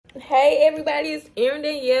Hey everybody, it's Erin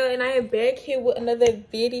Danielle and I am back here with another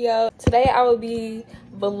video. Today I will be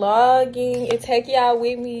vlogging and taking y'all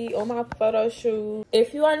with me on my photo shoot.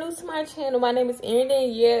 If you are new to my channel, my name is Erin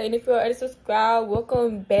Danielle, and if you are already subscribed,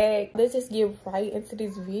 welcome back. Let's just get right into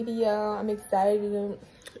this video. I'm excited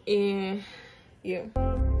and yeah.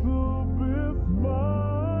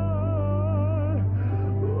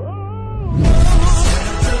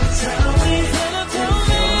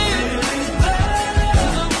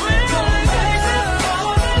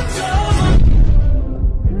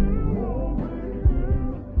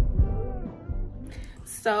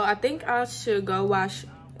 So I think I should go wash,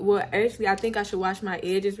 well actually I think I should wash my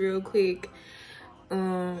edges real quick.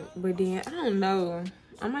 But then I don't know,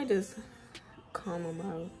 I might just comb them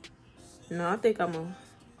out. No, I think I'm gonna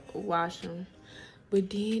wash them,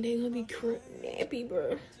 but then they gonna be nappy,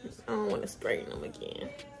 bro. I don't want to straighten them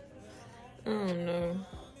again. I don't know,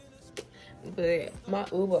 but my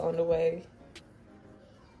Uber on the way,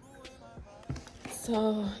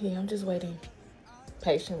 so yeah, I'm just waiting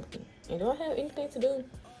patiently. And do I have anything to do?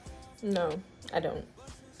 No, I don't.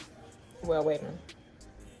 Well, wait a minute.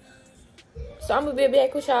 So I'm gonna be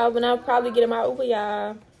back with y'all when I probably get in my Uber,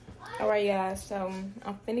 y'all. Alright, y'all, so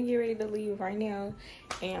I'm finna get ready to leave right now,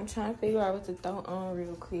 and I'm trying to figure out what to throw on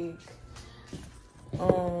real quick.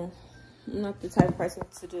 I'm not the type of person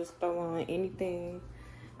to just throw on anything.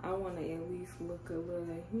 I want to at least look a little,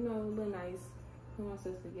 you know, a little nice, put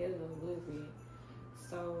myself together a little bit.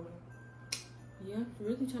 So yeah, I'm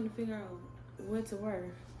really trying to figure out what to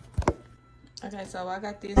wear. Okay, so I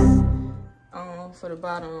got this for the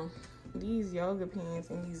bottom, these yoga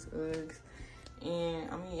pants and these Uggs.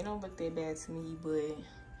 And I mean, it don't look that bad to me, but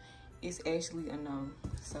it's actually a no.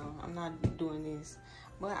 So I'm not doing this.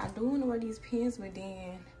 But I do want to wear these pants, but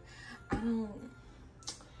then I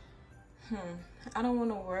don't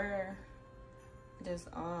want to wear just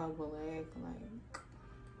all black. Like,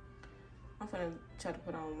 I'm gonna try to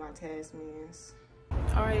put on my Tasmans.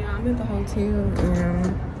 Alright, I'm at the hotel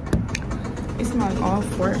and it's like all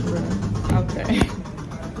fort, bro. Okay.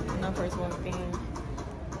 When I first walked in.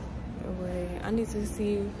 But I need to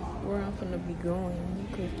see where I'm gonna be going,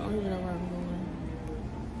 because I don't even know where I'm going.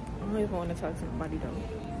 I don't even want to talk to nobody though.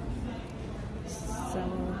 So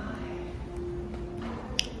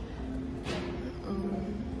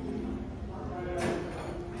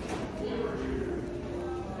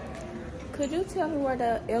could you tell me where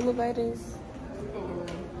the elevator is?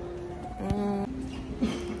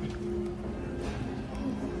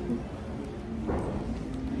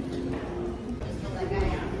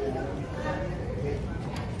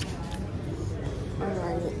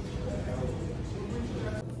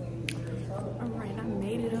 Alright, I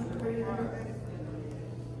made it up here.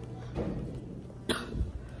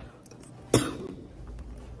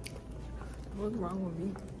 What's wrong with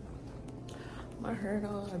me? My hair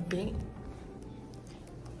all bent.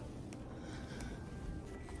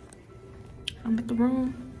 I'm at the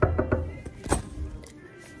room.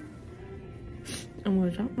 I'm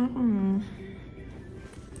gonna drop my phone.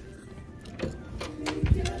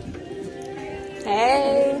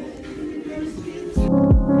 Hey.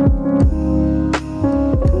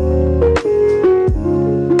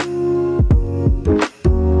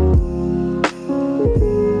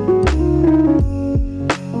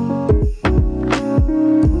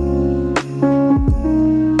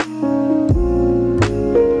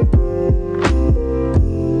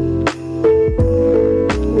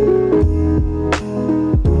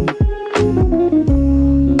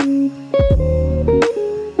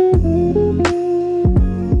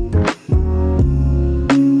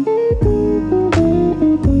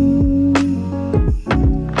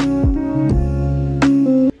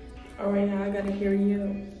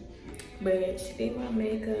 But she did my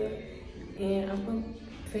makeup, and I'm gonna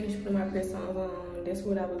finish putting my press-ons on. That's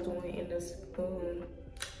what I was doing in the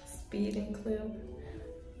speeding clip.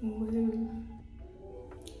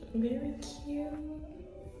 Very cute.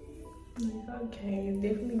 Like, okay, it's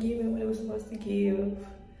definitely giving what it was supposed to give.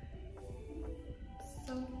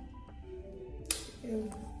 So, yeah.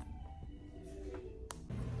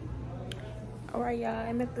 Alright, y'all,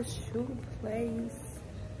 I'm at the shoot place,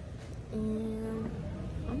 and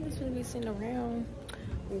I'm just gonna be sitting around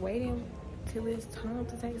waiting till it's time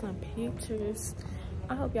to take some pictures.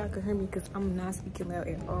 I hope y'all can hear me because I'm not speaking loud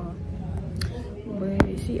at all.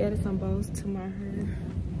 But she added some bows to my hair,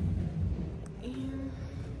 and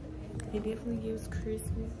it definitely gives a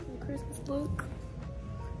Christmas look.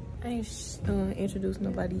 I ain't introduce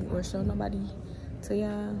nobody or show nobody to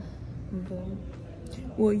y'all, but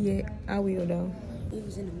well, yeah, I will though. It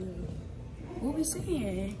was in the middle. What we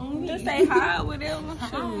saying? Just say hi with them.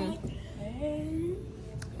 Hi. Hey.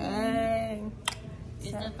 Hey.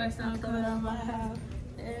 first time coming out of my house.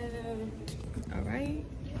 All right.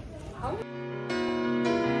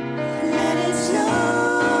 Let it snow,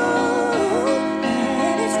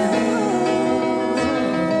 let it snow.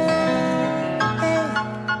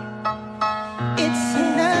 It's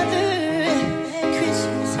another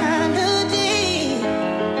Christmas holiday.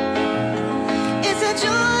 It's a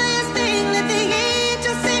joyous thing that the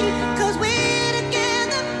angels sing, 'cause we're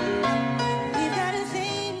together. We've got a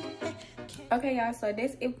thing. Okay, y'all, so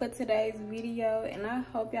that's it for today's video, and I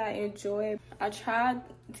hope y'all enjoyed. I tried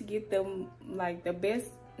to get them like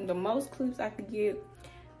the most clips I could get.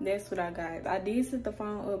 That's what I got. I did set the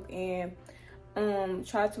phone up and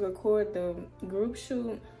tried to record the group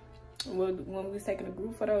shoot when we was taking the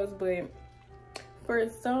group photos, but for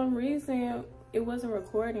some reason it wasn't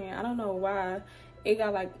recording. I don't know why. It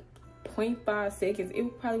got like 0.5 seconds.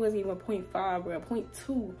 It probably wasn't even 0.5 or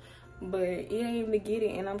 0.2, but it ain't even to get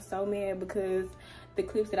it, and I'm so mad because the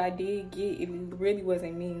clips that I did get, it really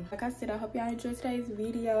wasn't me. Like I said, I hope y'all enjoyed today's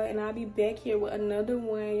video, and I'll be back here with another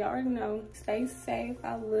one. Y'all already know. Stay safe.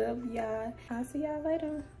 I love y'all. I'll see y'all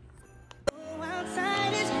later.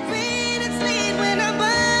 Outside is